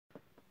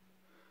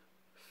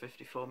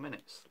54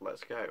 minutes.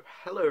 Let's go.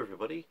 Hello,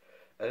 everybody.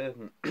 A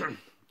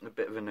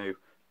bit of a new,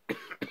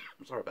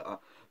 sorry about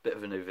that. Bit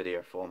of a new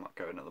video format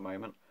going at the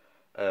moment.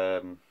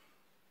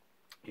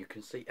 You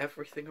can see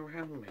everything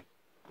around me.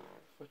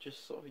 I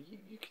just sort of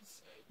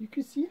you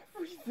can see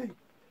everything.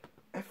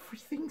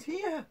 Everything's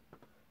here.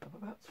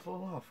 I'm about to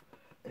fall off.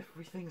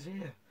 Everything's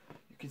here.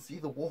 You can see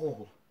the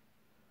wall.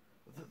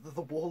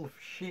 The wall of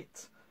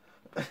shit.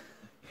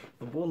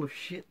 The wall of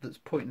shit that's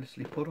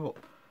pointlessly put up.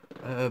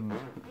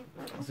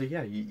 So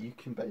yeah, you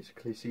can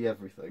basically see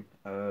everything.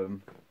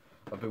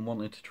 I've been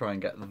wanting to try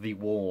and get the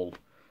wall,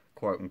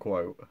 quote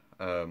unquote,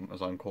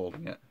 as I'm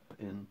calling it,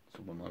 in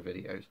some of my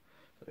videos.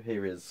 So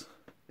here is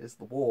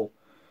the wall,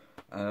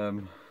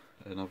 and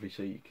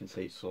obviously you can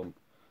see some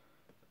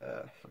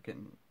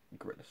fucking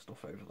gorilla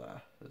stuff over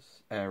there.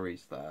 There's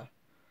Aries there,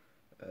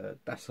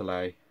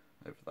 Desolé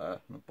over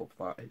there, and above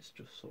that is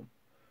just some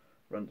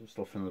random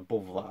stuff, and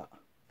above that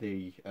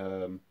the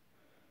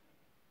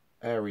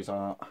Aries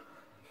art.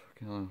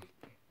 I'll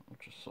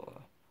just sort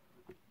of,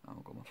 I'll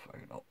got my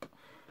phone up.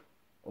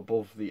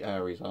 Above the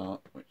Aries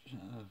art, which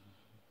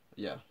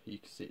yeah, you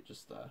can see it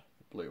just there,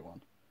 the blue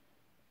one.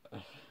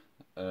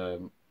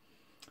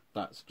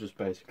 That's just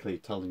basically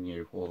telling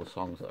you all the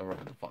songs that are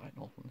on the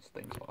vinyl and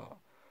things like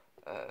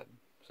that.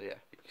 So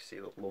yeah, you can see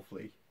that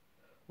lovely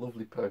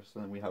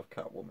person, and we have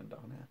Catwoman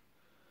down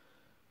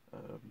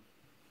here.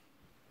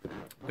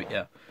 But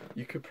yeah,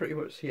 you can pretty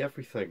much see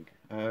everything.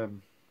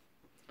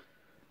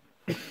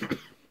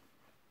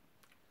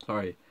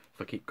 Sorry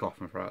if I keep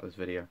coughing throughout this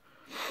video.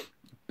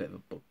 Bit of a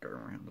bug going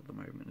around at the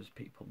moment, as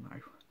people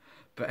know.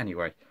 But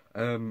anyway,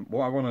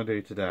 what I want to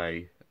do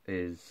today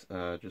is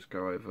just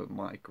go over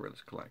my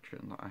gorillaz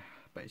collection that I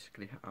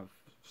basically have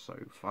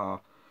so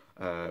far,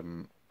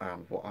 and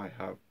what I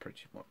have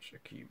pretty much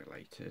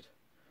accumulated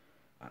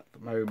at the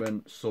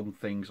moment. Some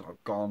things are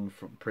gone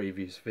from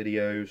previous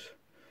videos,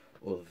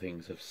 other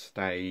things have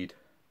stayed.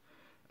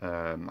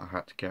 I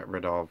had to get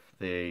rid of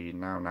the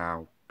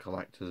Now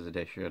Collector's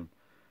Edition,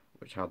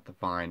 which had the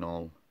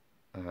vinyl,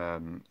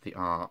 the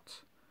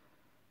art,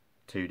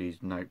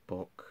 2D's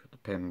notebook, the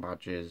pin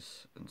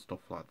badges and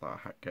stuff like that. I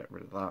had to get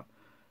rid of that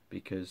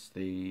because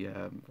the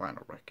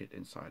vinyl record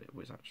inside it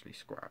was actually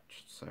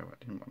scratched, so I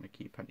didn't want to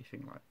keep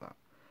anything like that.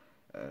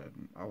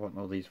 I want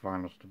all these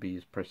vinyls to be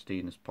as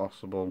pristine as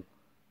possible,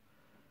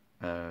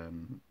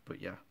 but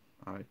yeah,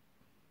 I've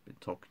been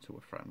talking to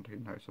a friend who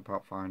knows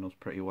about vinyls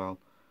pretty well,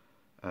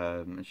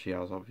 and she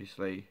has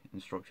obviously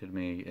instructed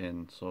me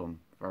in some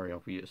very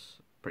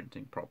obvious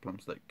printing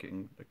problems that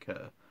can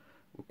occur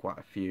with quite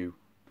a few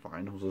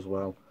vinyls as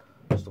well,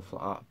 stuff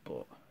like that.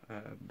 But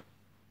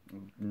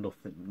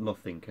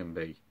nothing can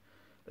be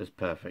as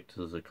perfect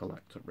as a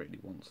collector really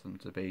wants them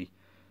to be.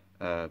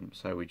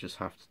 So we just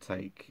have to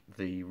take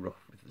the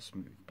rough with the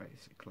smooth,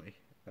 basically,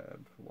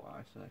 for what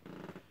I say.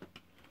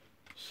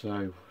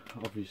 So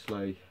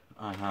obviously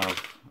I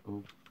have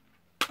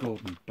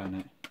Gordon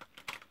Bennett.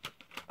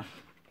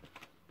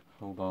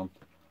 Hold on,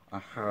 I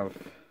have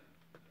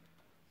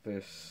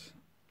this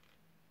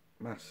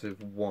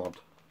massive wad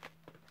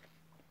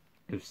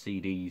of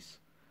CDs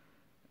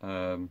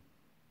that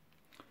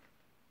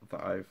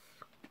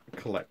I've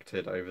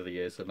collected over the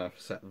years, and I've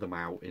set them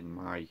out in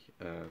my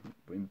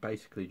in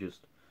basically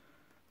just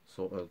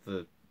sort of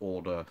the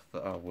order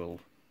that I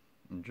will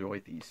enjoy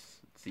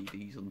these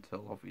CDs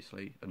until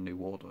obviously a new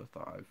order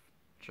that I've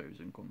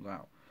chosen comes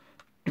out.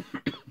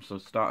 So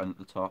starting at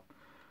the top,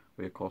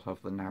 we of course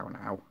have the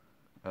Now.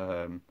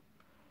 I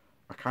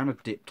kind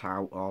of dipped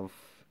out of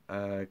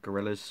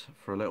gorillaz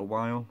for a little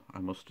while, I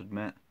must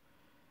admit.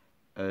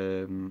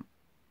 Kind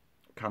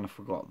of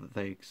forgot that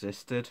they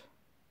existed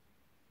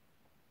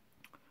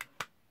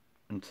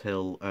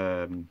until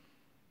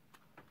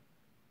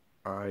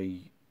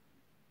I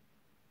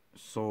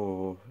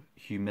saw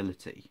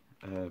Humility,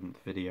 the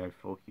video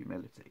for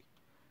Humility,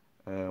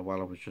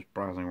 while I was just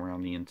browsing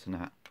around the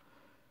internet,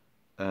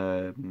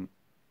 and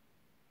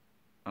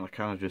I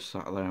kind of just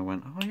sat there and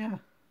went, oh yeah,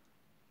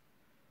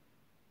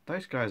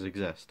 those guys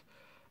exist.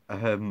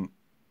 And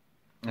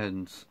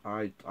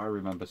I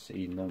remember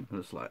seeing them, and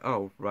it's like,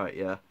 oh right,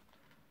 yeah,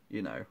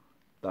 you know,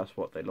 that's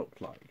what they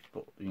looked like,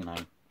 but you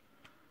know,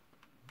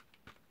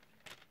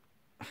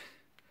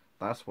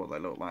 that's what they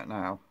look like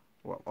now.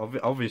 Well,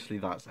 obviously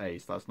that's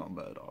Ace, that's not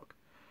Murdoch.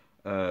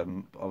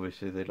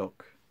 Obviously they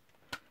look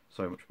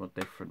so much more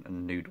different,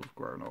 and Noodle's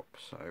grown up,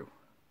 so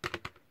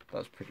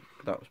that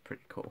was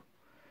pretty cool.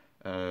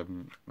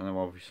 And then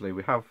obviously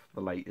we have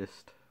the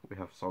latest. We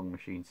have Song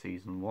Machine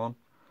Season 1.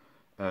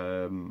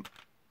 And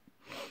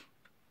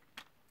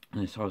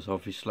this was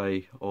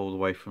obviously all the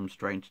way from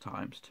Strange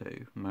Times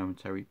to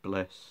Momentary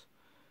Bliss,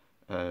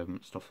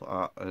 stuff like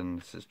that. And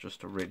this is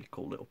just a really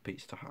cool little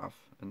piece to have.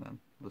 And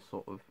then the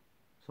sort of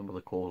some of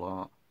the cool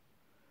art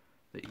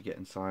that you get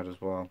inside as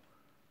well.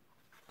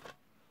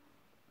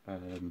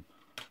 So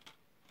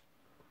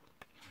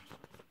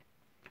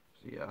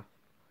yeah,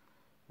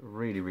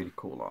 really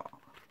cool art.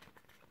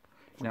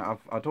 Now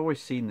I'd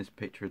always seen this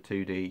picture of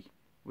 2D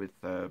with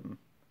I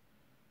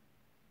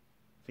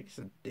think it's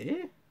a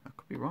deer. I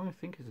could be wrong. I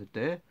think it's a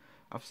deer.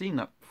 I've seen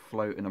that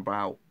floating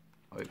about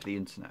over the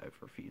internet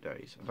for a few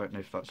days. I don't know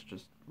if that's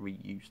just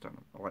reused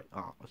like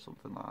art or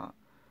something like that.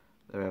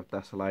 There we have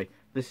Desolé.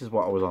 This is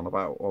what I was on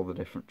about, all the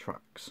different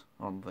tracks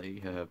on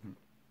the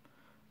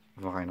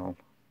vinyl.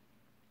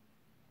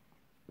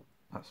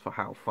 That's for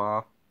How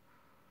Far,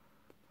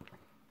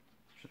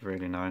 which is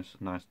really nice.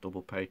 Nice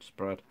double page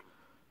spread.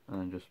 And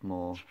then just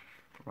more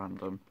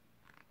random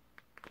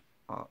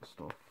art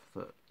stuff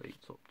that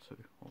leads up to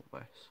all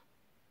this,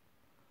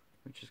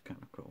 which is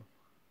kind of cool.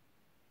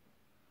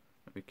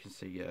 We can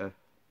see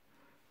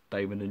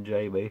Damon and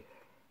Jamie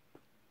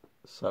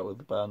sat with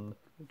the band,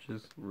 which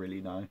is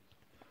really nice.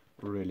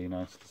 Really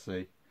nice to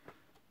see.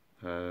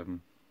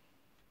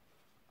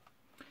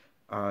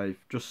 I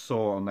just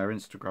saw on their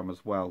Instagram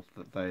as well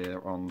that they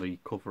are on the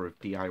cover of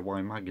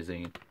DIY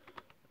magazine.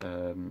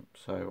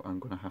 So I'm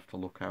going to have to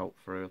look out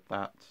for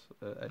that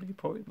at any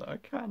point that I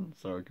can,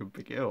 so I can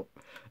pick it up.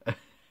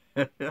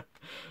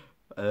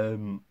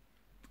 Then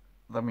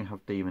we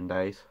have Demon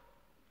Days.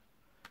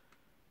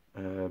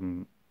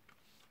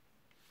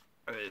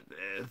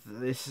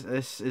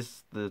 This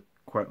is the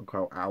quote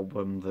unquote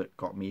album that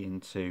got me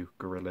into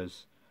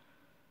gorillaz.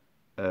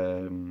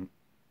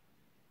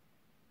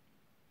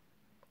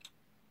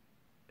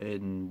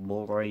 In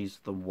more ways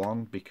than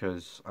one,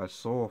 because I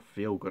saw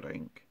Feel Good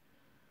Inc.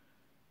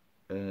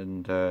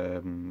 and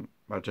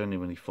I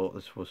genuinely thought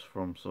this was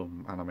from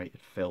some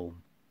animated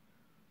film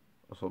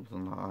or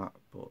something like that,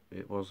 but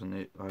it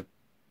wasn't.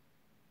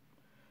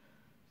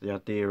 The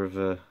idea of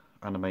a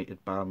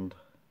animated band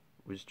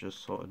was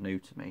just sort of new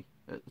to me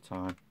at the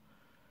time.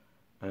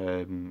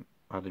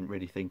 I didn't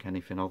really think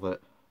anything of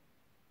it.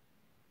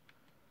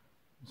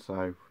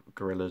 So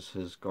gorillaz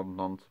has gone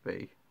on to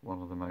be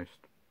one of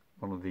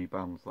the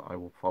bands that I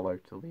will follow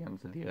till the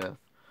ends of the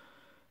earth.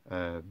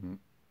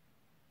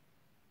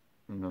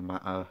 No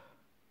matter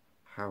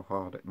how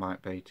hard it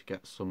might be to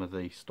get some of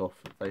the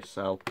stuff that they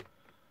sell,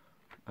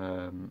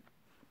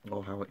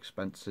 or how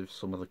expensive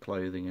some of the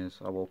clothing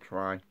is, I will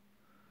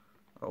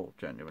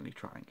genuinely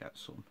try and get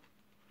some.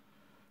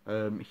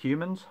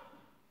 Humans.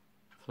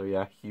 So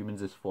yeah,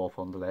 Humans is 4th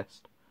on the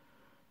list.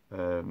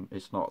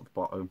 It's not at the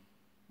bottom.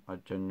 I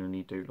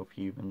genuinely do love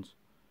Humans.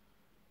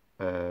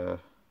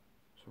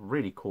 It's a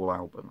really cool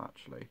album,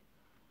 actually.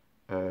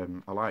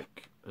 I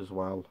like as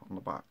well on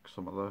the back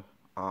some of the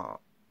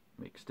art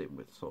mixed in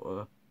with sort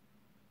of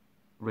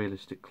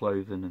realistic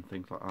clothing and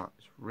things like that.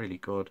 It's really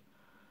good.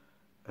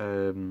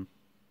 I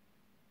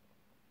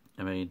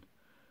mean,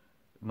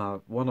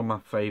 one of my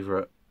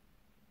favourite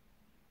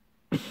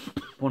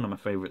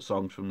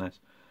songs from this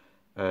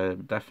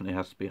definitely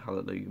has to be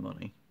Hallelujah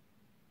Money.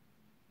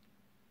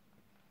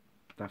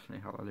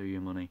 Definitely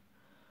Hallelujah Money.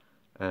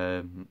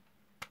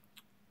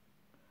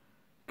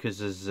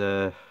 Because as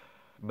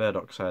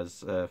Murdoch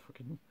says,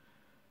 fucking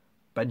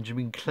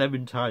Benjamin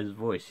Clementine's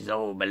voice is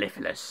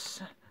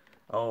mellifluous.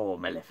 Oh,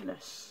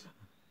 mellifluous.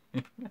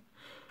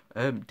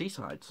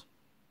 D-sides.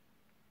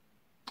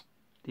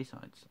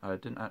 D-sides. I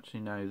didn't actually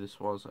know this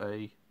was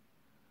a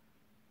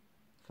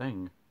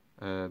thing.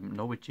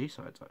 Nor with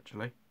G-sides,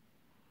 actually.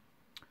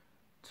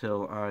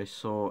 Till I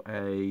saw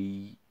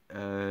a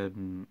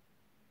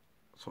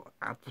sort of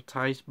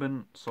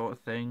advertisement sort of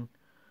thing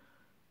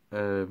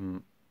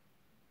on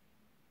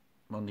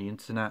the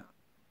internet,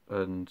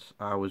 and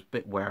I was a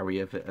bit wary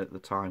of it at the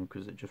time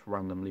because it just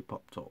randomly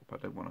popped up. I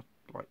didn't want to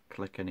like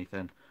click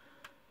anything.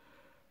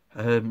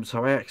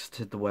 So I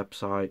exited the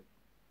website,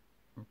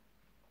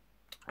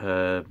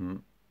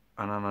 and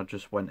then I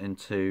just went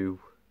into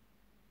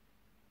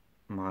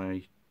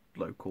my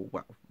local,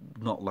 well,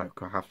 not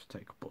local, I have to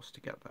take a bus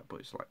to get there,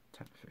 but it's like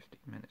 10 to 15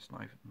 minutes,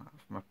 not even that,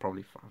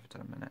 probably 5 or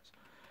 10 minutes.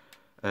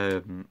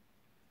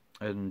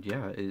 And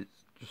yeah,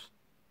 it's just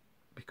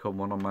become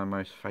one of my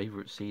most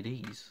favourite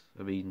CDs.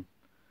 I mean,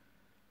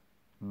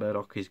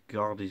 Murdoch is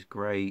God is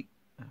great.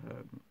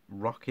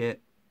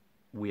 Rocket,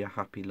 We Are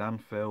Happy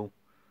Landfill.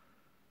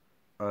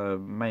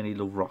 Mainly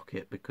love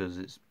Rocket because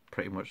it's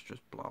pretty much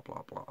just blah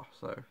blah blah.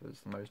 So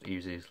it's the most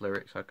easiest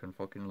lyrics I can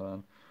fucking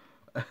learn.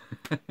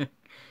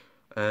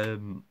 But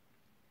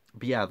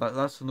yeah,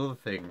 that's another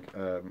thing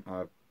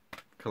I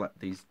collect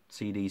these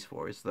CDs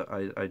for, is that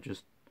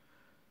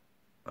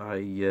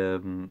I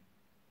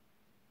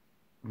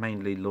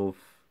mainly love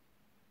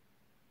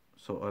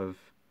sort of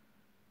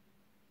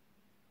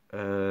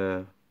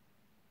I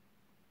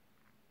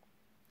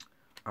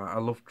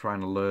love trying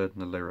to learn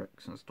the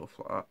lyrics and stuff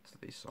like that to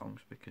these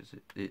songs because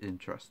it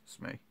interests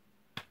me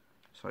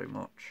so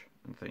much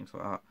and things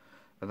like that.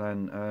 And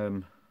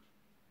then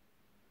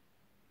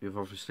you've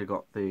obviously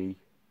got the,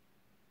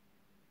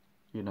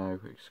 you know,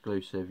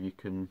 exclusive. You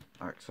can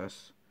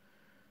access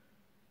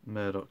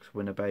Murdoch's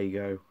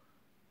Winnebago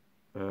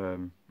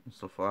and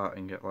stuff like that,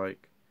 and get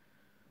like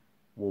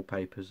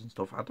wallpapers and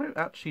stuff. I don't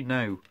actually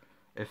know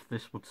if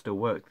this would still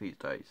work these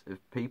days. If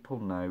people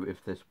know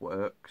if this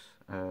works,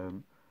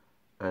 and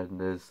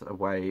there's a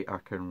way I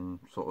can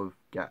sort of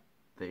get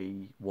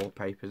the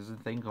wallpapers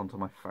and things onto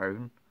my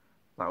phone,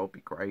 that would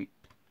be great.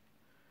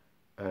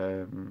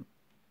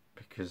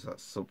 because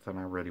that's something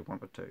I really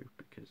want to do,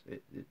 because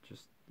it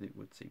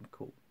would seem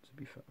cool, to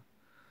be fair.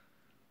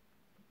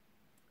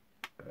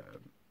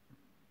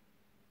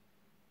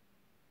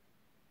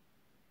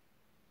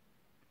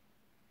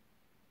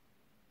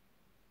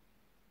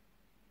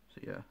 So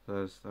yeah,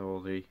 there's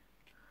all the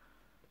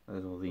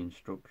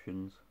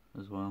instructions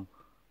as well.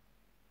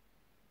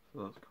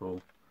 So that's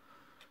cool.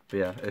 But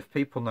yeah, if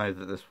people know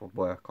that this will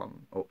work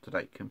on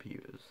up-to-date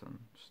computers, then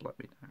just let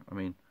me know. I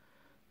mean,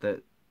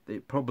 that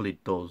it probably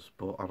does,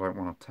 but I don't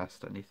want to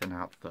test anything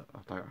out that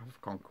I don't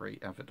have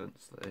concrete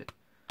evidence that it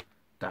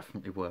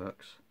definitely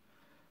works.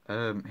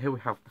 Here we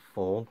have the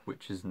Fall,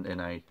 which isn't in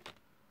a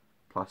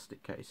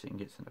plastic casing,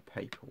 it's in a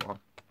paper one,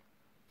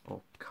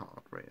 or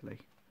card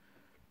really.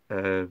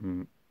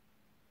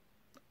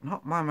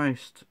 Not my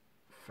most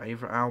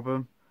favourite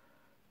album,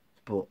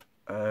 but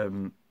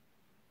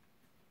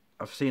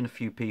I've seen a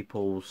few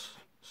people's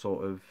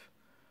sort of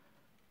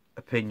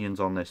opinions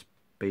on this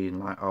being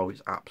like, oh,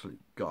 it's absolute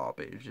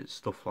garbage, it's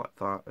stuff like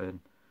that, and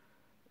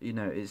you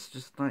know, it's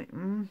just like,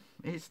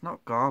 it's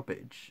not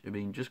garbage. I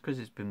mean, just because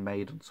it's been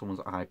made on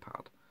someone's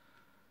iPad,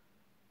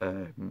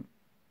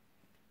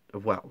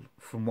 well,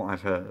 from what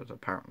I've heard,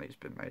 apparently it's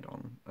been made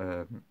on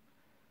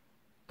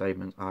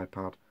Damon's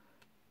iPad,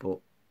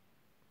 but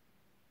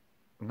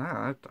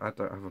no, I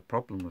don't have a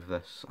problem with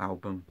this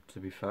album, to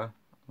be fair.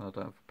 I don't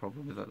have a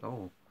problem with it at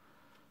all.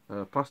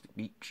 Plastic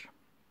Beach,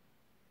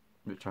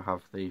 which I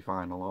have the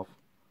vinyl of.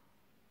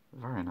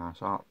 Very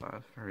nice art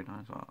there, very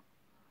nice art.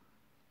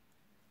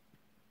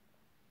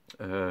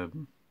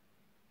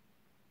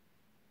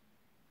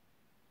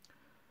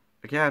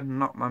 Again,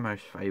 not my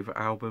most favourite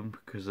album,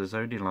 because there's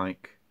only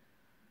like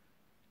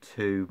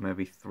 2,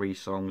 maybe 3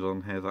 songs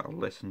on here that I'll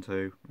listen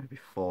to, maybe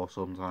 4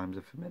 sometimes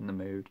if I'm in the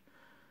mood.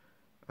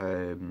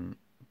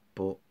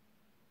 But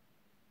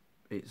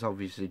it's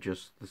obviously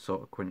just the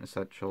sort of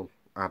quintessential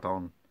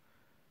add-on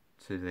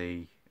to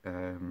the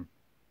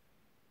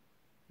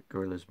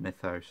Gorillaz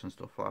mythos and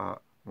stuff like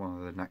that. One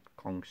of the next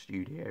Kong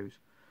studios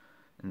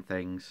and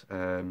things.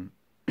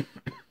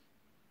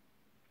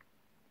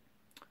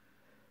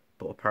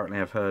 But apparently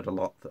I've heard a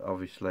lot that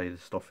obviously the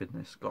stuff in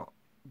this got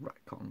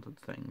retconned and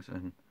things,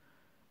 and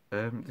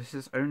this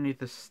is only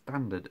the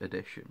standard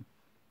edition.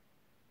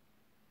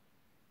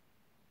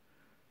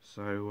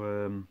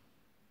 So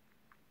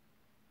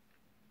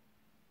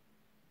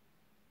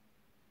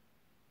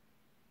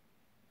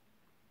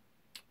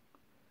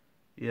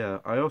yeah,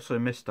 I also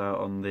missed out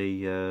on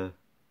the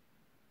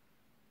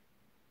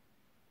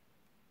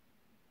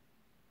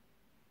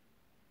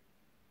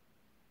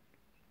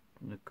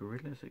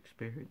Gorillaz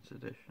Experience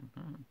Edition.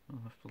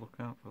 I'll have to look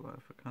out for that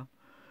if I can.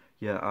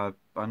 Yeah,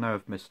 I know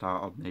I've missed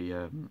out on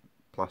the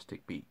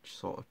Plastic Beach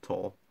sort of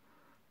tour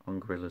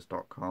on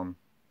gorillaz.com,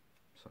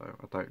 so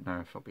I don't know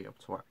if I'll be able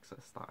to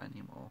access that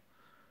anymore.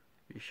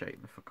 It'd be a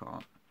shame if I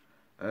can't.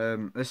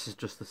 This is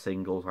just the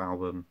singles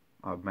album.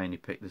 I've mainly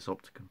picked this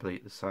up to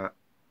complete the set.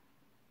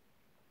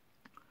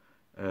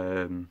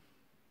 So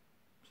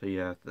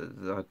yeah,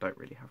 I don't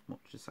really have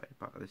much to say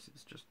about this.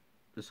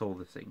 It's all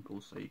the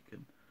singles, so you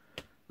can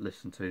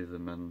listen to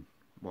them in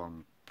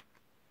one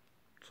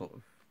sort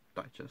of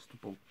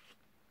digestible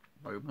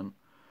moment.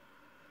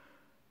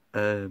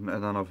 And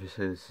then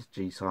obviously this is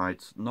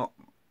G-sides. Not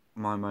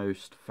my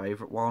most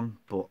favourite one,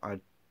 but I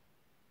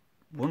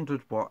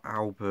wondered what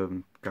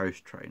album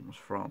Ghost Train was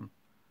from.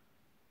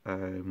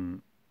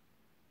 And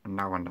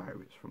now I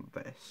know it's from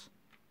this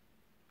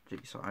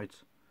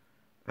G-sides.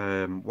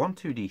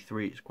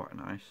 12D3 is quite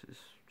nice.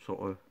 It's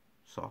sort of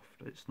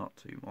soft. It's not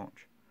too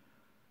much.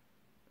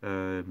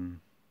 But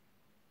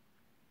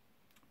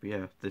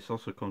yeah, this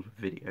also comes with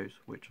videos,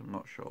 which I'm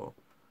not sure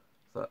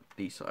that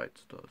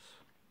B-sides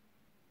does.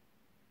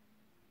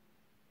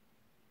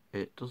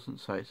 It doesn't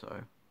say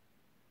so.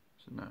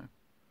 So no,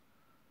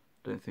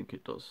 don't think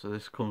it does. So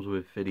this comes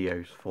with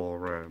videos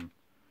for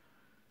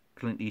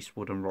Clint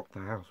Eastwood and Rock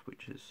the House,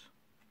 which is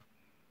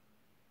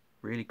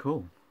really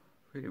cool.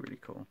 Really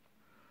cool.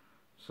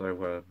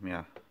 So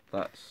yeah,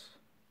 that's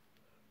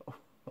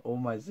all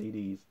my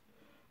CDs.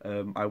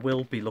 I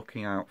will be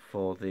looking out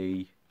for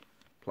the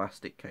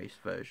plastic case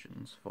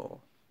versions for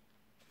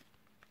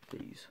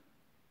these,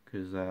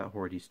 because I've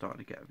already started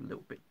to get a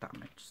little bit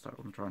damaged, so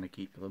I'm trying to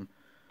keep them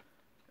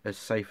as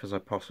safe as I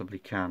possibly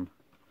can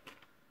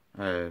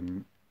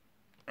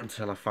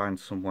until I find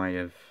some way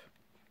of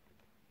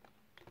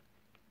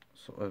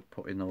sort of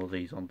putting all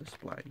these on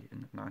display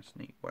in a nice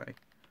neat way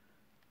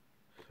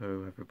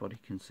so everybody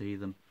can see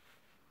them.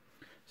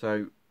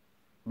 So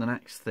the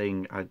next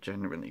thing I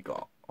genuinely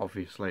got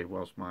obviously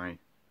was my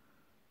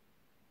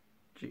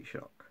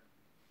G-Shock,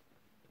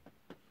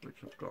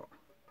 which I've got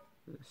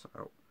this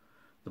out.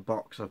 The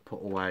box I've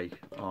put away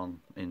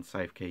in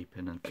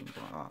safekeeping and things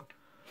like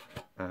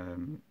that,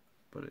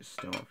 but it's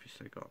still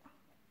obviously got,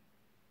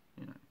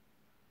 you know,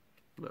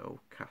 little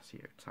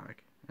Casio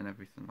tag and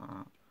everything like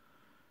that.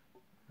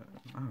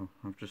 Oh,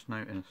 I've just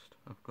noticed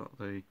I've got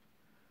the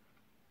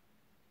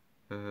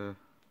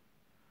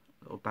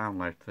little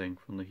download thing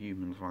from the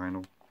Humans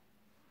vinyl.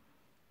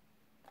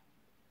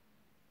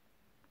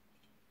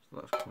 So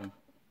that's cool.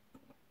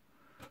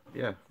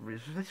 Yeah,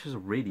 this is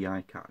really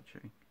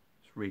eye-catching.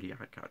 It's really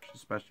eye-catching,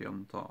 especially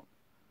on the top.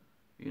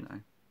 You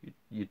know,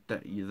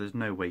 there's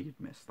no way you'd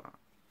miss that.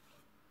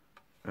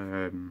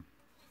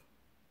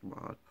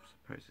 Well, I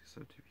suppose it's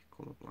said to be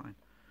colourblind.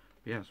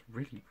 But yeah, it's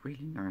really,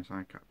 really nice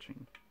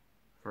eye-catching.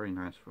 Very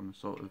nice from a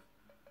sort of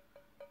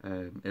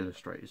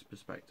illustrator's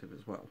perspective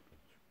as well.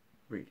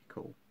 It's really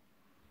cool.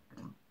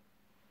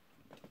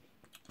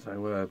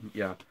 So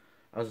yeah,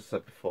 as I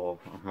said before,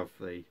 I have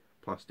the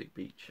Plastic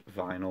Beach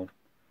vinyl.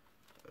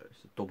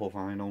 It's a double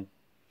vinyl.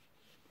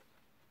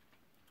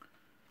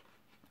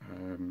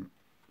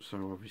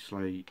 So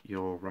obviously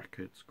your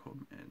records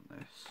come in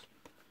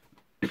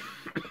this.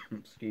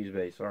 Excuse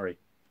me, sorry.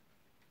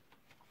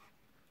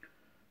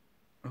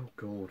 Oh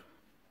god,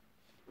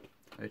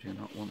 I do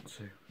not want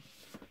to.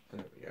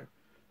 There we go.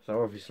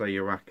 So obviously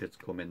your records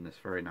come in this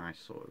very nice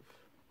sort of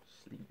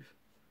sleeve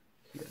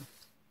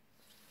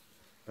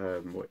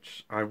here,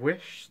 which I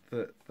wish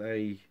that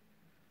they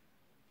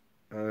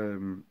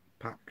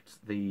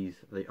packed the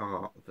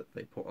art that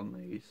they put on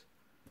these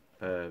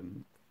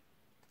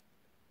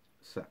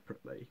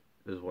separately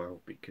as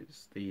well,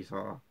 because these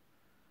are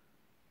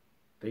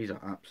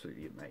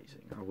absolutely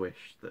amazing. I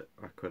wish that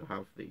I could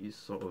have these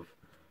sort of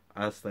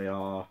as they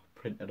are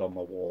printed on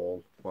my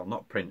wall. Well,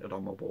 not printed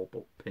on my wall,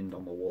 but pinned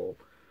on my wall,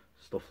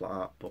 stuff like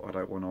that. But I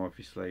don't want to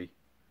obviously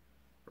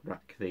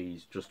rack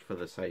these just for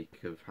the sake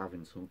of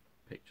having some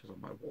pictures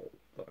on my wall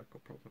that I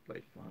could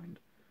probably find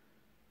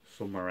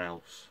somewhere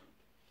else.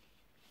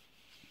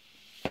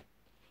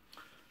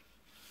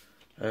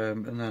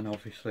 And then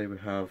obviously we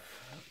have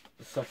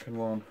the second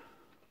one.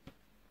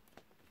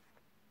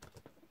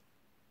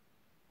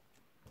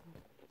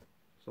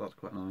 So that's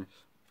quite nice.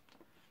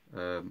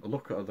 A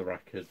look at other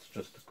records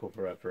just to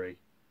cover every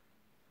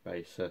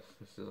basis.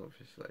 This is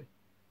obviously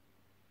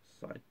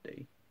side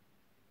D.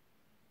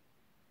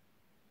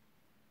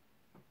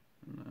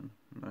 And then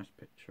a nice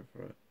picture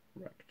for a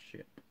wrecked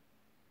ship.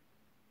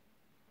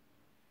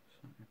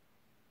 So.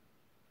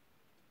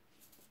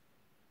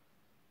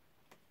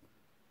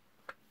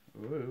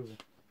 Ooh.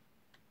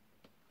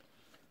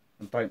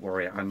 And don't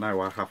worry, I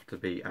know I have to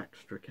be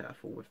extra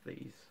careful with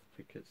these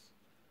because,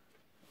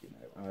 you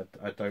know,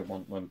 I don't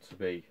want them to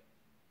be,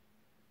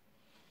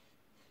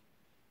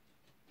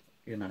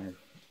 you know,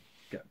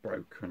 get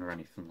broken or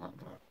anything like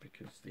that,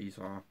 because these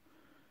are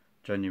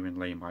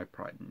genuinely my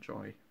pride and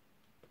joy.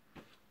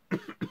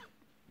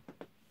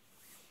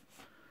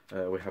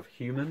 We have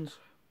Humans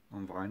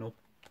on vinyl.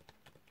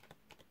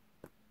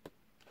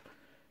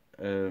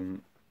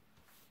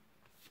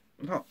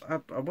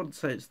 I wouldn't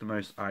say it's the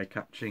most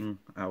eye-catching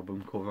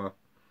album cover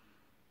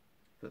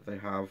that they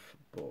have,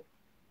 but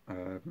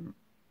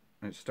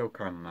it's still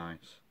kind of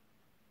nice.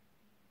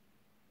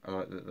 I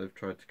like that they've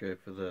tried to go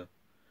for the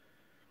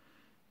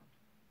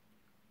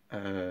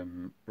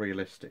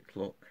realistic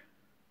look,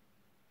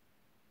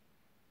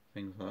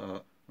 things like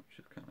that, which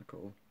is kind of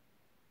cool.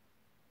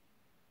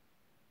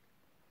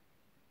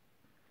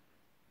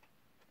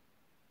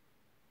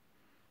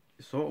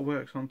 It sort of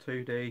works on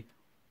 2D.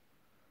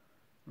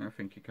 I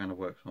think it kind of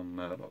works on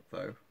Murdoch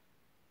though,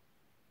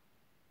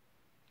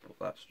 but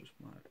that's just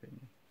my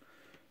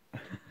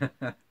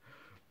opinion.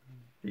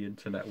 The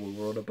internet will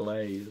run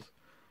ablaze.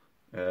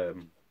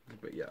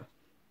 But yeah,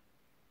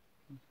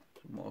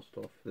 some more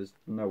stuff. There's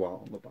no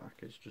art on the back,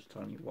 it's just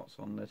telling you what's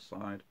on this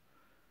side.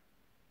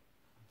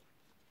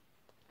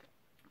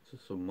 So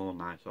some more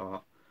nice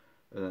art,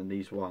 and then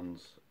these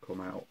ones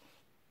come out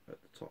at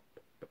the top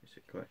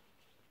basically,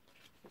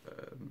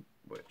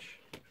 which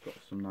has got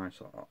some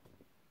nice art.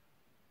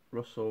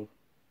 Russell,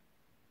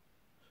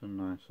 some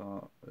nice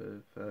art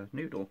of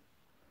Noodle.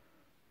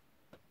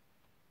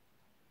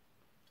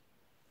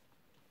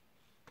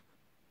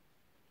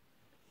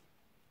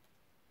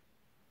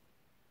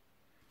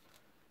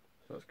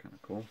 So that's kind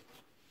of cool.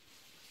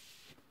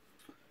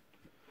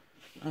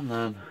 And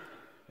then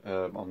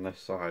on this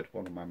side,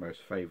 one of my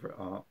most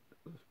favourite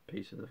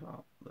pieces of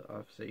art that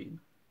I've seen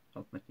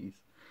on these.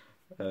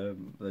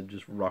 They're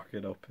just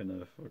rocking up in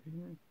a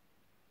fucking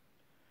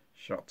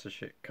shot to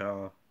shit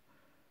car.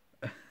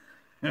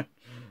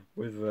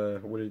 With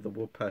Woody the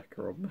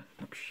Woodpecker on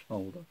the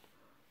shoulder.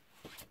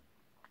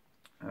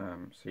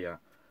 So yeah,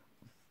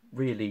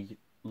 really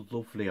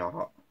lovely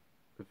art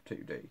of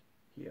 2D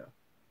here.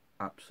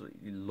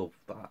 Absolutely love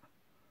that.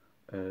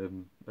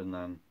 And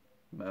then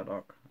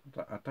Murdoch.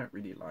 I don't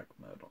really like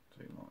Murdoch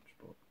too much,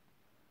 but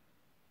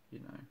you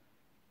know,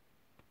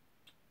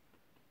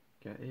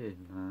 get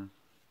in.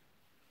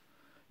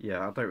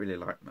 Yeah, I don't really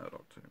like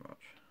Murdoch too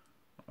much.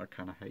 I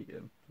kind of hate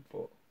him,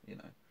 but you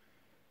know.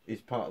 He's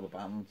part of the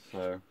band,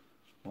 so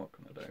what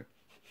can I do?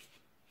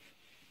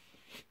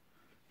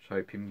 Just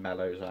hope he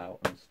mellows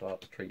out and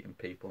starts treating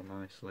people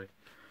nicely.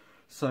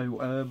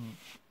 So,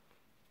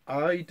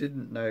 I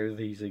didn't know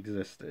these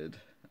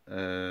existed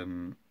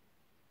until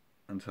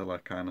I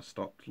kind of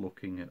stopped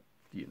looking at,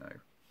 you know,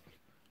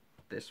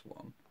 this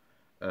one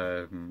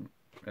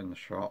in the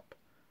shop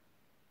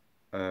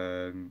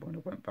when I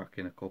went back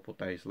in a couple of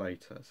days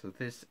later. So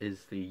this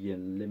is the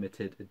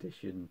limited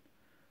edition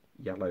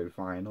yellow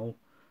vinyl.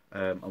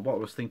 And what I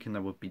was thinking they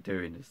would be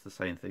doing is the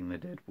same thing they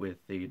did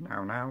with the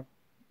Now Now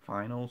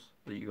vinyls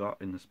that you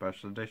got in the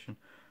special edition,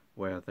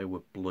 where they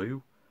were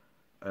blue,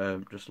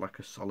 just like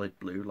a solid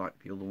blue, like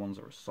the other ones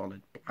are a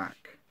solid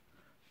black,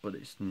 but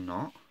it's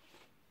not.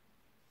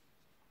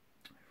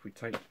 If we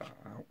take that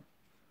out,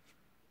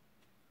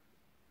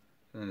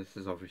 and this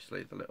is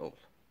obviously the little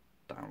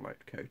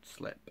download code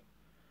slip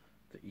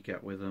that you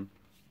get with them.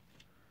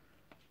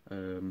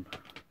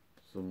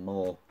 Some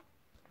more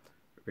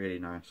really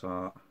nice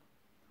art.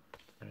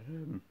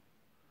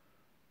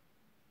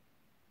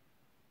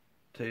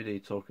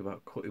 2D talk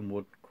about cutting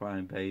wood,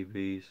 crying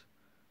babies.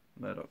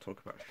 Murdoch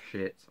talk about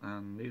shit,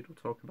 and Noodle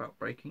talk about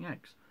breaking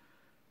eggs.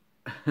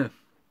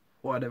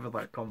 Whatever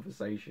that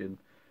conversation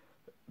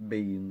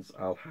means,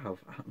 I'll have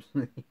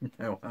absolutely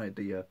no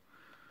idea.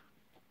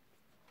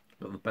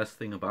 But the best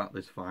thing about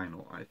this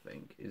vinyl, I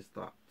think, is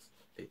that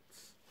it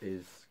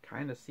is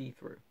kind of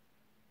see-through,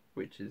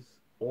 which is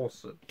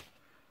awesome.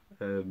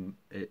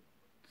 It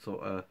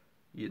sort of,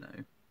 you know,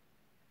 you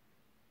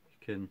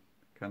can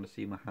kind of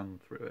see my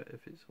hand through it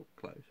if it's up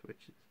close,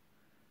 which is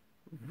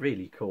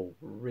really cool,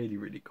 really,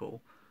 really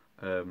cool.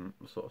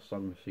 Sort of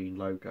Song Machine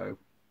logo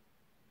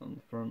on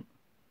the front.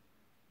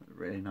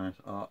 Really nice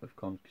Art of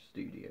Conk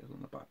Studios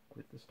on the back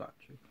with the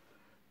statue.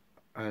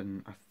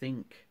 And I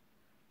think,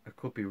 I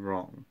could be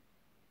wrong,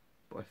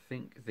 but I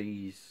think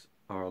these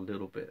are a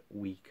little bit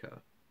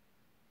weaker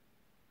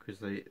because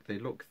they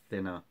look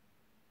thinner.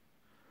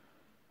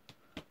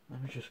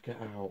 Let me just get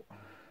out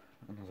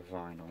another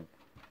vinyl.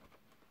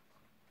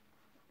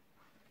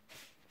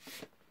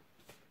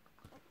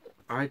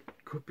 I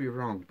could be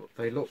wrong, but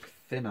they look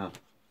thinner.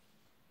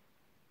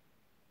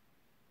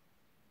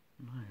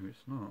 No,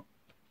 it's not.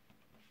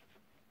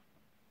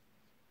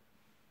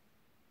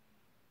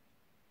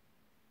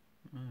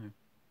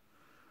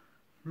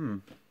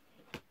 No.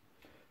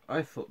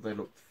 I thought they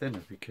looked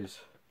thinner because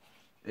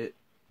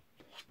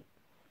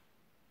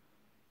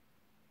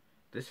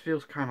this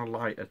feels kind of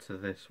lighter to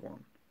this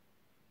one.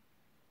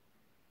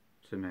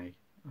 To me.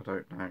 I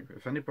don't know.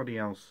 If anybody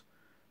else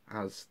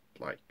has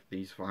like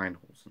these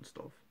vinyls and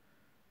stuff,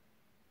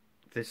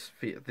 this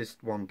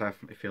one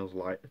definitely feels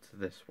lighter to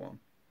this one.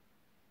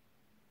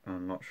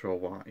 I'm not sure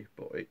why,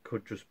 but it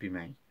could just be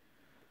me.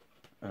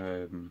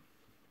 If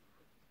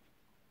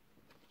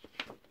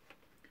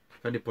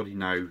anybody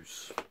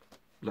knows,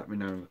 let me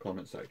know in the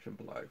comment section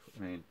below.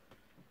 I mean,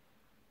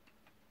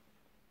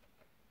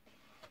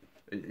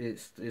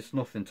 it's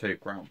nothing too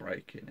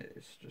groundbreaking.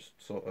 It's just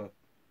sort of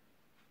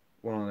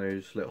one of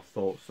those little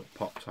thoughts that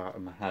popped out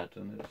of my head,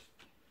 and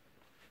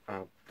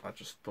I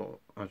just thought,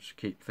 I just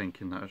keep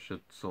thinking that I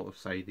should sort of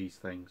say these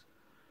things,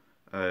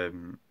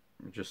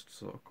 just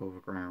sort of cover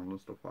ground and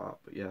stuff like that.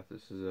 But yeah,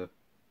 this is a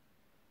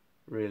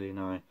really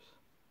nice,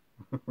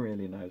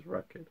 really nice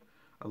record.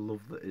 I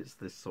love that it's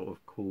this sort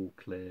of cool,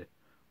 clear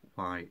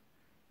white.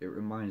 It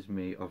reminds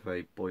me of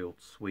a boiled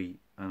sweet,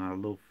 and I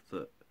love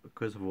that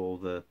because of all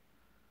the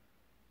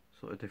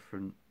sort of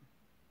different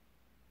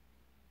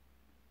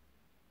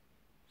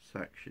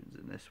sections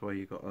in this, where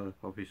you got to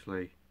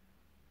obviously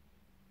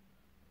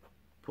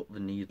put the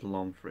needle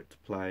on for it to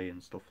play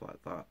and stuff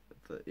like that.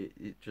 That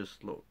it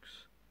just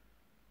looks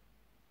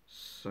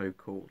so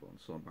cool on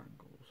some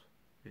angles.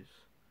 It's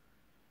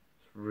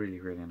really,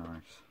 really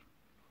nice.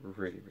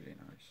 Really, really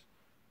nice.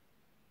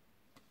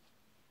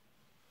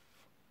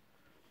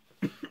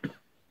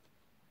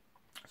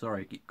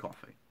 Sorry, I keep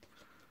coughing.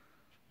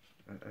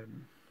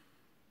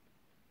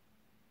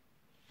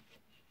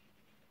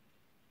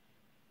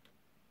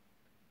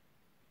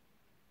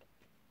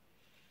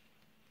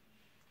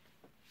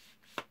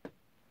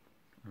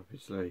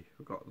 Obviously,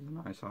 we've got the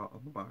nice art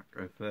on the back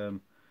of.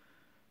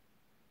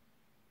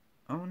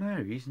 Oh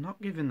no, he's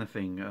not giving the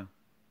finger.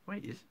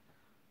 Wait, is.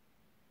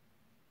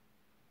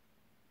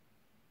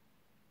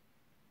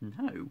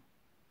 No.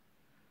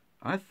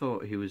 I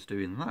thought he was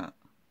doing that,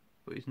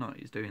 but he's not.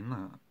 He's doing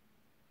that.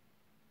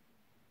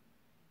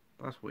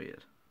 That's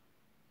weird.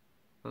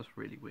 That's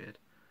really weird.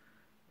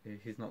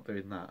 He's not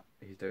doing that.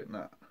 He's doing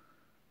that.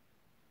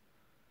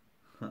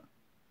 Huh.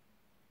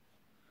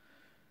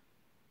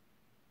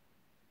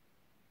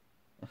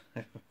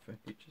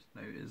 You just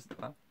noticed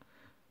that.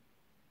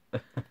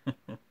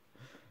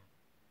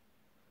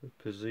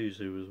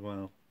 Pazuzu as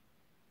well.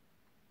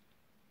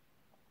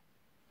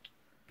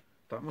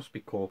 That must be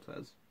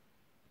Cortez.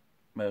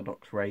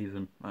 Murdoch's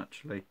Raven,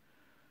 actually.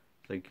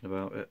 Thinking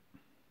about it.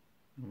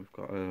 And we've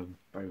got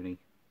Boney.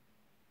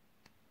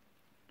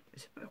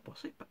 Is it?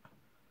 Was it?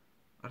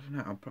 I don't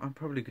know. I'm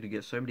probably going to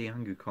get so many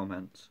angry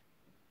comments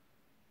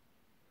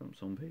from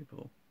some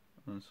people,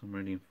 and some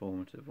really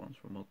informative ones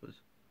from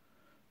others.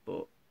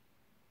 But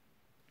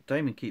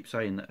Damon keeps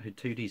saying that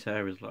 2D's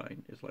hair is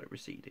like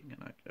receding,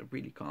 and I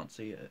really can't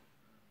see it.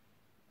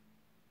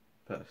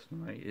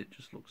 Personally, it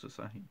just looks the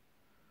same.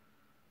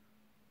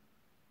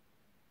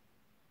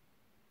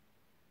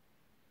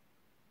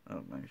 I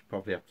don't know. He's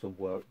probably had some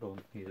work done.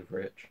 He's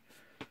rich.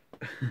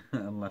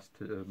 Unless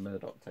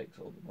Murdoch takes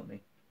all the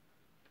money,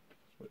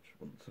 which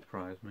wouldn't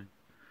surprise me.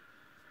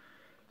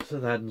 So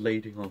then,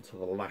 leading on to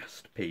the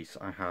last piece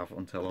I have,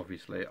 until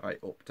obviously I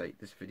update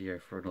this video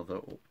for another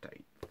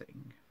update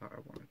thing that I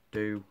want to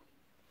do,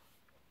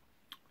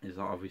 is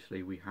that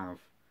obviously we have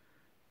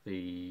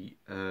the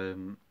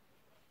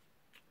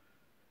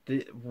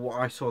what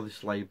I saw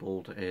this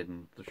labelled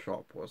in the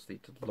shop was the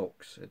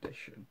deluxe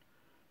edition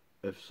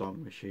of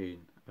Song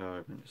Machine.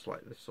 And it's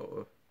like this sort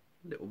of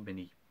little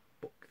mini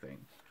book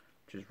thing,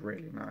 which is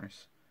really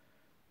nice.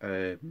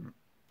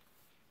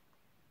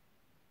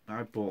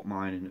 I bought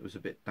mine and it was a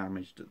bit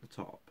damaged at the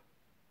top,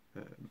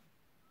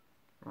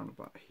 around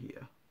about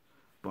here,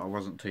 but I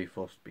wasn't too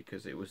fussed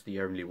because it was the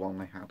only one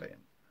they had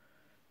in.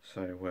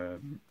 So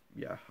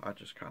yeah, I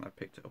just kind of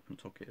picked it up and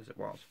took it as it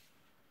was.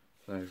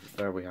 So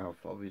there we have,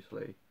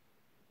 obviously,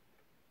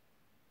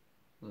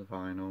 the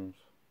vinyls,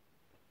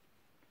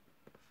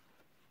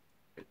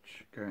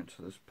 which go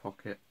into this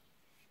pocket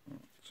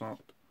at the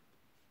top.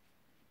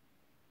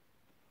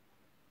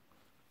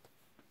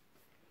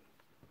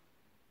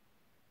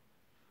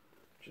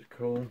 Which is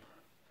cool.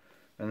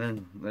 And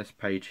then this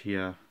page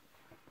here,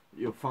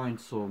 you'll find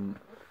some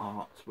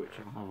art which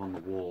I have on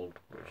the wall,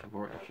 which I've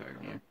already shown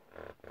you.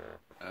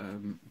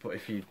 But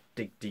if you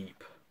dig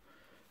deep,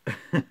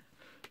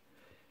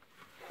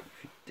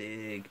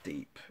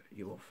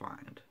 you will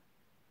find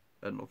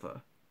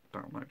another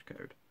download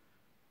code.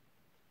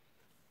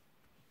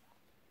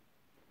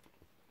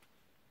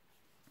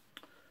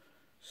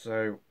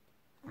 So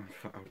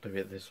I'll do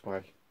it this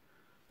way.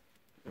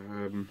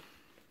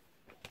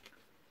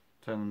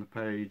 Turn the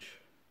page,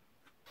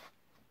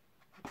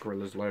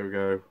 gorillaz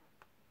logo,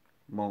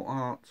 more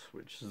art,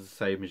 which is the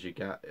same as you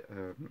get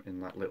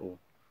in that little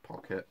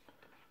pocket.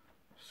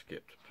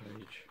 Skipped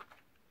page,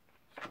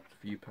 skipped a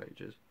few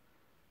pages.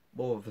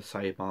 More of the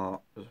same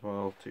art as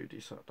well.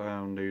 2D sat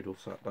down, noodle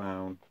sat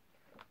down.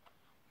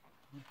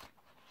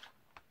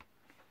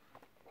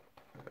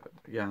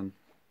 Again,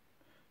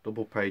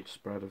 double page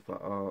spread of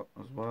that art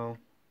as well.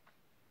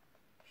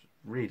 Which is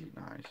really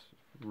nice.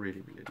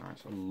 Really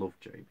nice. I love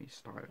Jamie's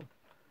style.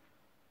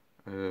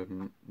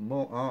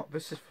 More art.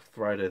 This is for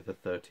Friday the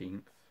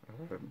 13th.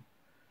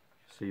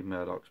 See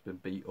Murdoch's been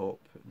beat up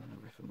and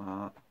everything like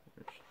that,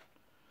 which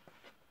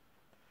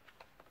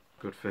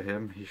good for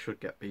him. He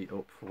should get beat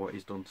up for what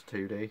he's done to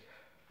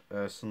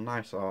 2D. Some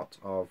nice art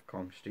of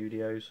Kong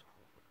Studios.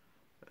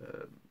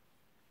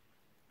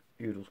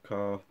 Oodle's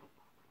car.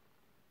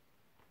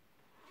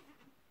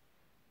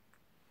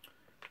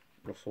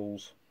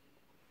 Rustles.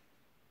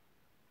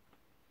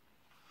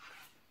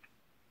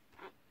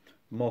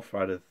 More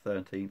Friday the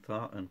 13th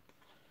art, and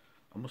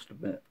I must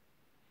admit,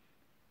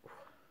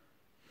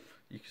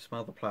 you can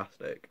smell the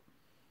plastic.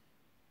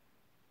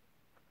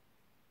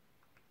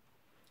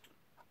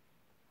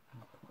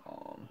 Come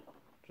on,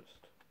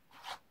 just.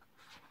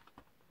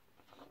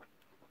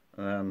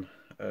 And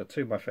then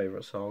two of my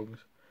favourite songs.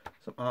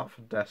 Some art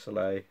for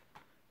Desolé,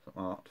 some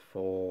art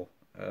for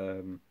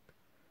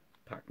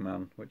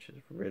Pac-Man, which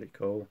is really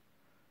cool.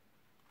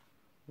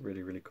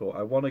 Really cool.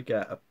 I want to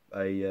get a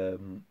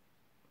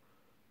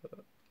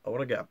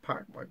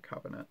Pac-Man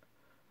cabinet,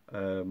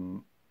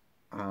 and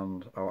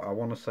I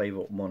want to save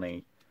up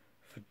money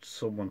for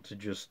someone to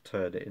just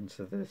turn it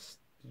into this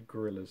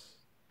gorillaz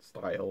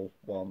style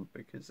one,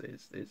 because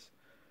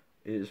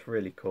it's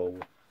really cool.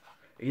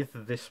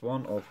 Either this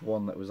one or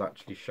one that was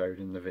actually shown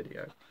in the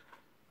video.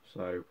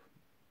 So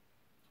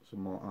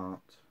some more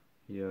art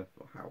here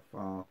for How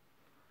Far.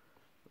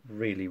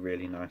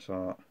 Really nice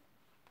art.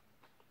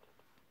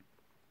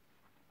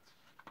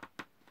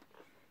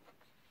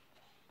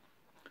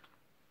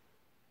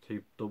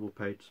 Two double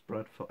page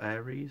spread for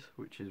Aries,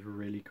 which is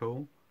really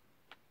cool.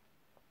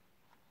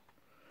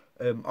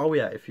 Oh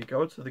yeah, if you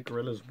go to the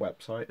gorillaz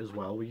website as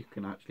well, you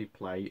can actually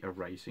play a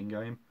racing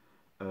game.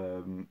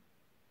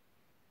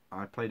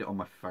 I played it on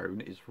my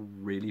phone. It's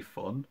really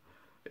fun.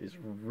 It's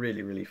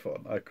really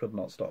fun. I could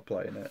not stop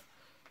playing it.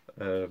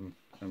 And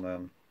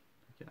then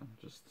again,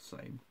 just the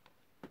same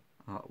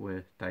art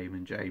with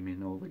Damon, Jamie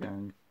and all the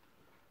gang,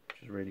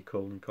 which is really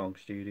cool in Kong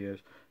Studios.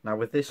 Now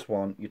with this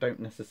one, you don't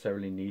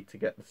necessarily need to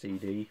get the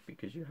CD,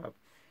 because you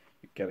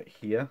get it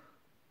here.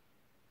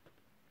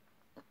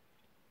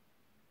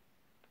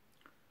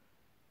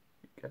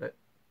 You get it,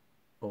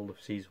 all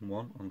of season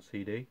 1 on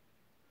CD,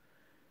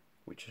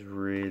 which is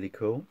really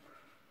cool.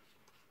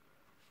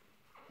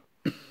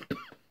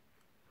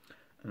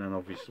 And then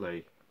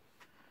obviously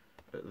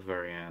at the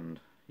very end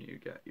you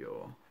get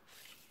your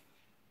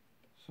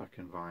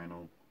second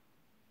vinyl,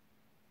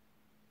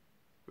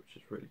 which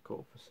is really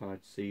cool for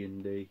side C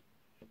and D.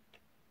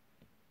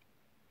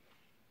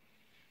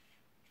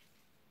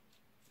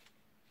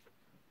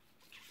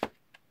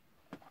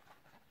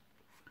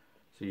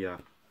 So yeah,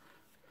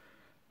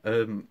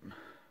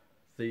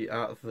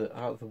 out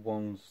of the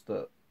ones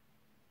that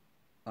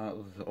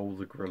all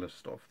the gorillaz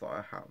stuff that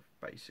I have,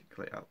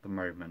 basically at the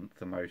moment,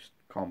 the most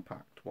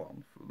compact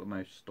one for the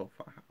most stuff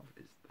I have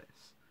is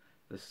this.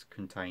 This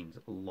contains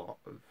a lot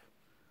of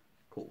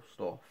cool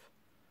stuff,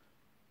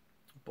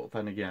 but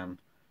then again,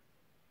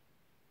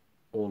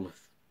 all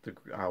of the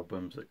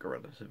albums that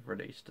gorillaz have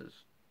released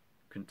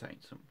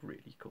contain some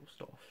really cool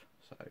stuff.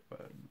 So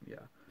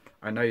yeah,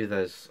 I know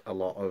there's a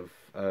lot of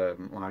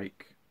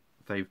like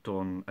they've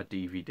done a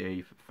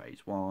DVD for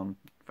phase 1,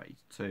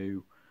 phase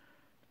 2.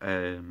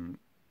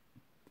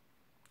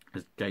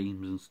 There's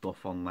games and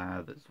stuff on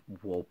there. There's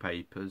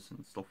wallpapers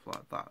and stuff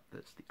like that.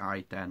 There's the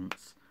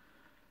idents.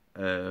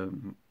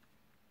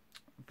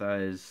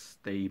 There's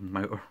the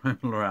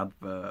Motorola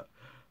advert,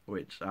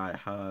 which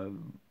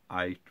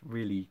I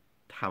really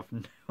have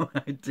no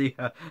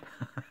idea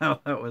how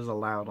that was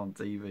allowed on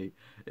TV.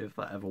 If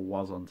that ever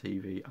was on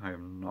TV, I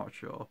am not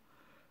sure.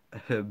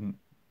 Oh,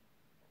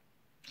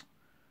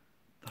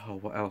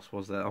 what else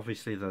was there?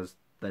 Obviously, there's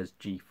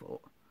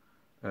G-Foot.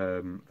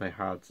 They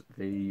had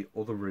the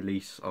other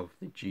release of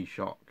the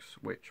G-Shocks,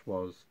 which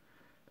was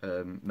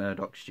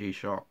Murdoch's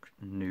G-Shock,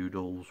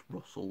 Noodles,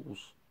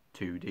 Rustles,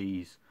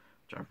 2Ds,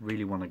 which I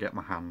really want to get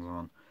my hands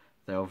on.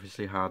 They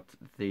obviously had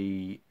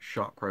the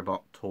Shock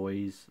Robot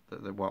toys,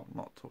 well,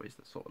 not toys,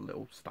 they're sort of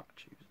little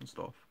statues and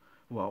stuff.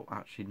 Well,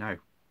 actually, no,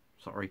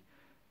 sorry,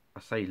 I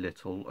say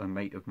little. A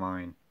mate of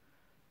mine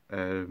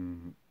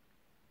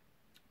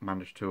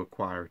managed to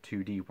acquire a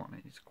 2D one,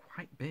 and it's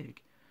quite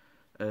big.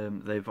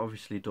 They've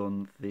obviously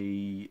done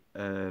the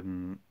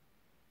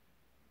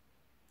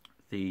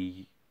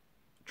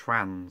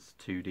trans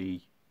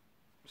 2D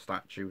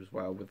statue as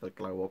well with the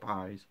glow up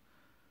eyes.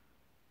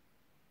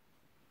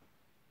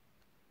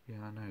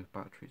 Yeah, I know the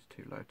battery's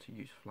too low to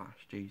use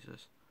flash.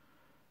 Jesus.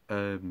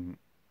 Oh,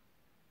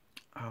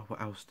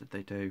 what else did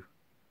they do?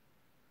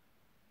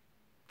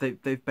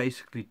 They've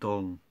basically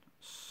done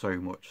so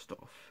much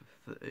stuff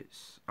that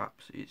it's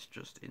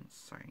just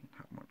insane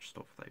how much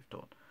stuff they've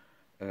done.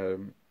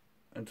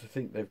 And to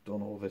think they've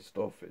done all this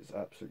stuff is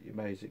absolutely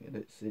amazing, and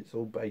it's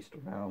all based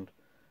around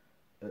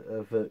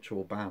a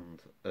virtual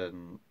band.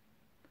 And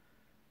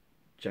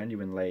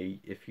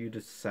genuinely, if you'd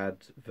have said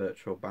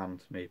virtual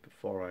band to me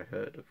before I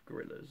heard of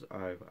gorillaz,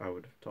 I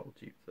would have told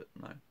you that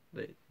no,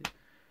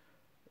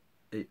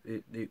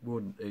 it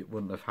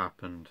wouldn't have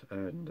happened.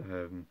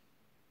 And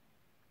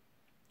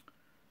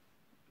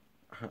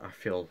I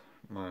feel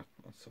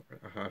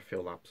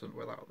absent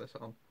without this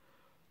on.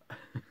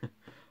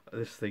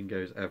 This thing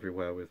goes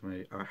everywhere with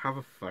me. I have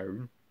a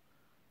phone,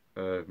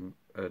 and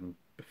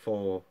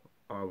before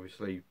I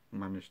obviously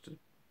managed to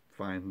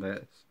find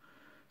this,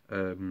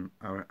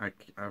 I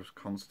was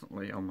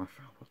constantly on my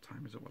phone. What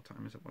time is it? What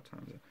time is it? What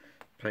time is it?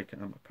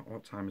 Taking up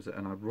what time is it?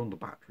 And I'd run the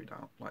battery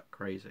down like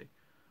crazy.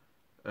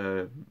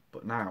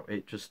 But now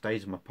it just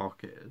stays in my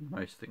pocket, and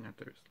most thing I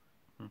do is,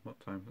 what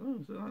time? Oh,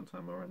 is it that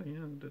time already?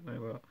 Yeah, I didn't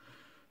know that.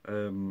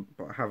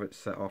 But I have it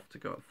set off to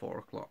go at 4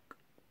 o'clock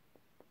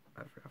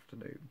every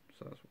afternoon,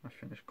 so that's when I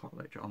finish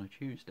college on a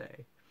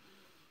Tuesday.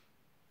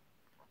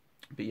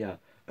 But yeah,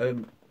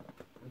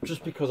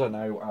 just because I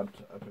know I'd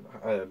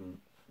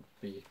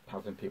be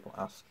having people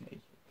ask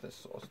me this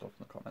sort of stuff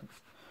in the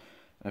comments,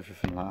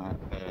 everything like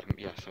that.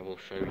 Yes, I will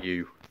show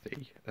you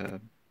the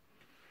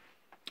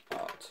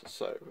art.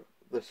 So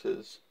this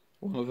is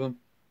one of them.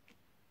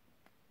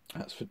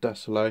 That's for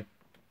Desolé.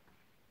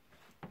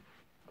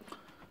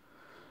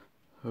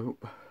 Oh,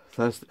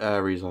 there's the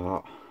Aries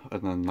art,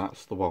 and then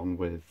that's the one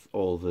with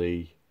all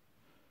the,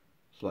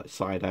 it's like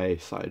side A,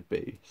 side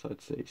B, side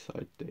C,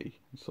 side D,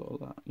 and sort of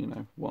that, you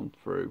know, 1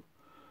 through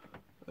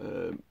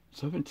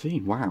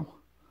 17. Wow.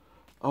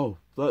 Oh,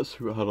 that's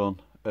who it had on.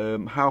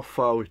 How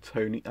far with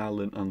Tony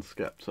Allen and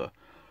Skepta?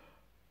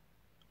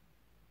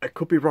 I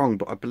could be wrong,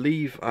 but I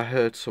believe I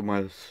heard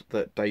somewhere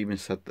that Damon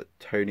said that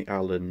Tony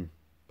Allen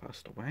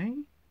passed away.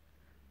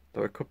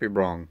 Though I could be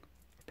wrong.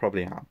 I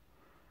probably am.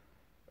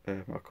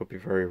 I could be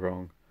very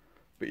wrong.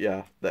 But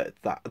yeah, that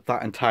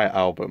entire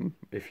album,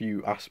 if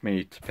you asked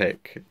me to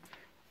pick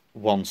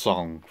one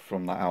song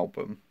from that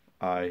album,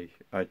 I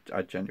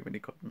genuinely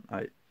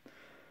couldn't.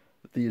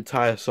 The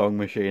entire Song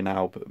Machine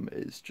album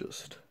is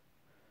just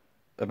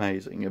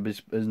amazing.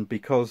 And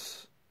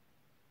because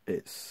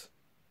it's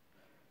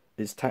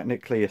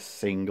technically a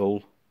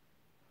single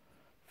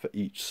for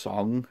each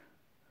song,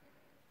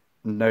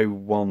 no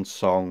one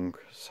song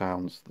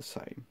sounds the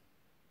same,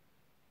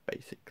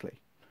 basically.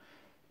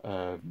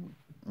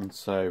 And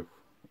so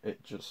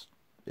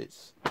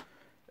it's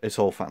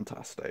all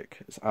fantastic.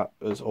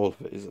 As all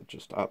of it is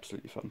just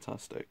absolutely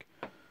fantastic.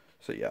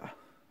 So yeah,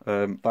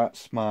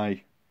 that's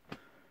my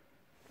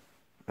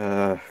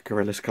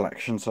gorillaz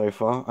collection so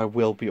far. I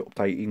will be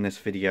updating this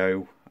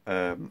video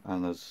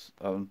and as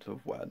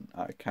of when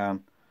I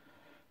can.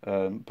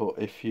 But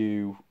if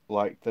you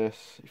like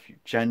this, if you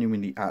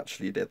genuinely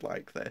actually did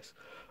like this,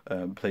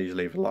 please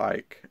leave a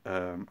like.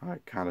 I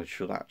kind of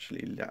should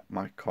actually let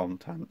my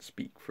content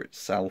speak for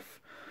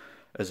itself,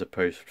 as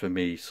opposed to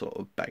me sort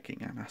of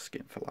begging and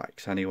asking for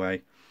likes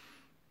anyway.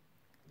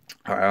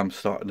 I am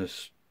starting to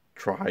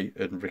try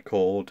and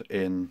record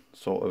in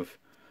sort of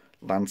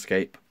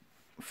landscape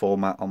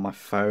format on my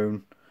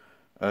phone,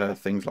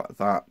 things like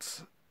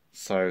that,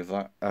 so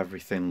that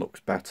everything looks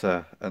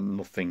better and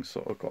nothing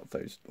sort of got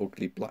those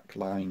ugly black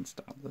lines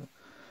down the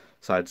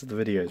sides of the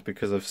videos,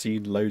 because I've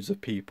seen loads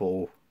of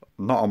people,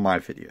 not on my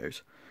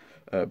videos,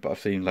 but I've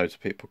seen loads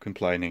of people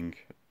complaining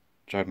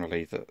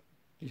generally that,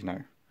 you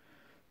know,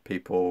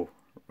 people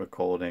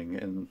recording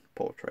in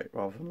portrait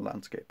rather than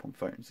landscape on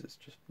phones is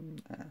just,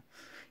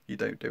 you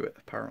don't do it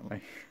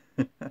apparently.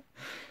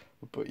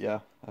 But yeah,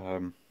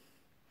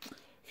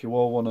 if you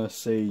all want to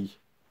see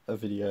a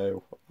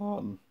video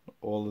on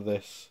all of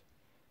this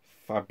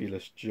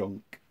fabulous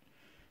junk,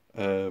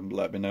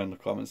 let me know in the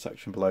comment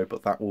section below,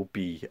 but that will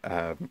be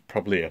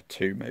probably a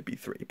 2, maybe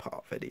 3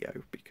 part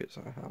video, because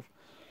I have,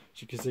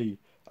 as you can see,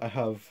 I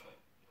have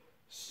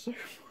so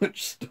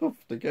much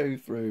stuff to go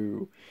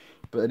through.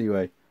 But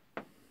anyway,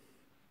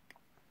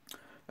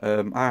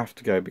 I have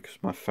to go because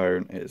my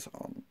phone is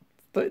on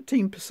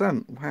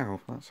 13%.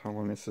 Wow, that's how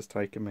long this has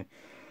taken me.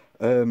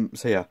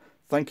 So yeah,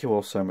 thank you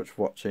all so much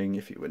for watching.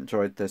 If you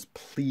enjoyed this,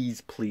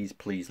 please, please,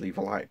 please leave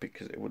a like,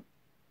 because it would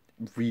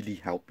really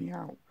help me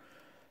out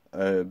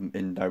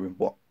in knowing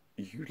what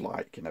you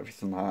like and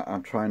everything like that.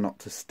 I'm trying not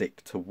to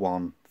stick to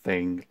one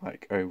thing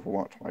like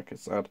Overwatch, like I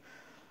said.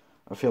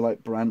 I feel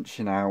like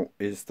branching out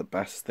is the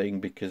best thing,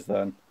 because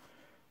then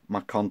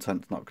my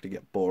content's not going to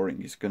get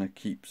boring. It's going to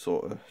keep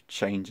sort of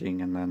changing,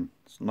 and then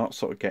it's not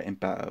sort of getting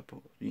better,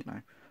 but you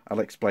know, I'll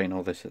explain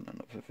all this in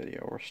another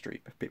video or a stream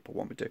if people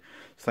want me to.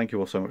 So thank you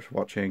all so much for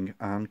watching,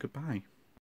 and goodbye.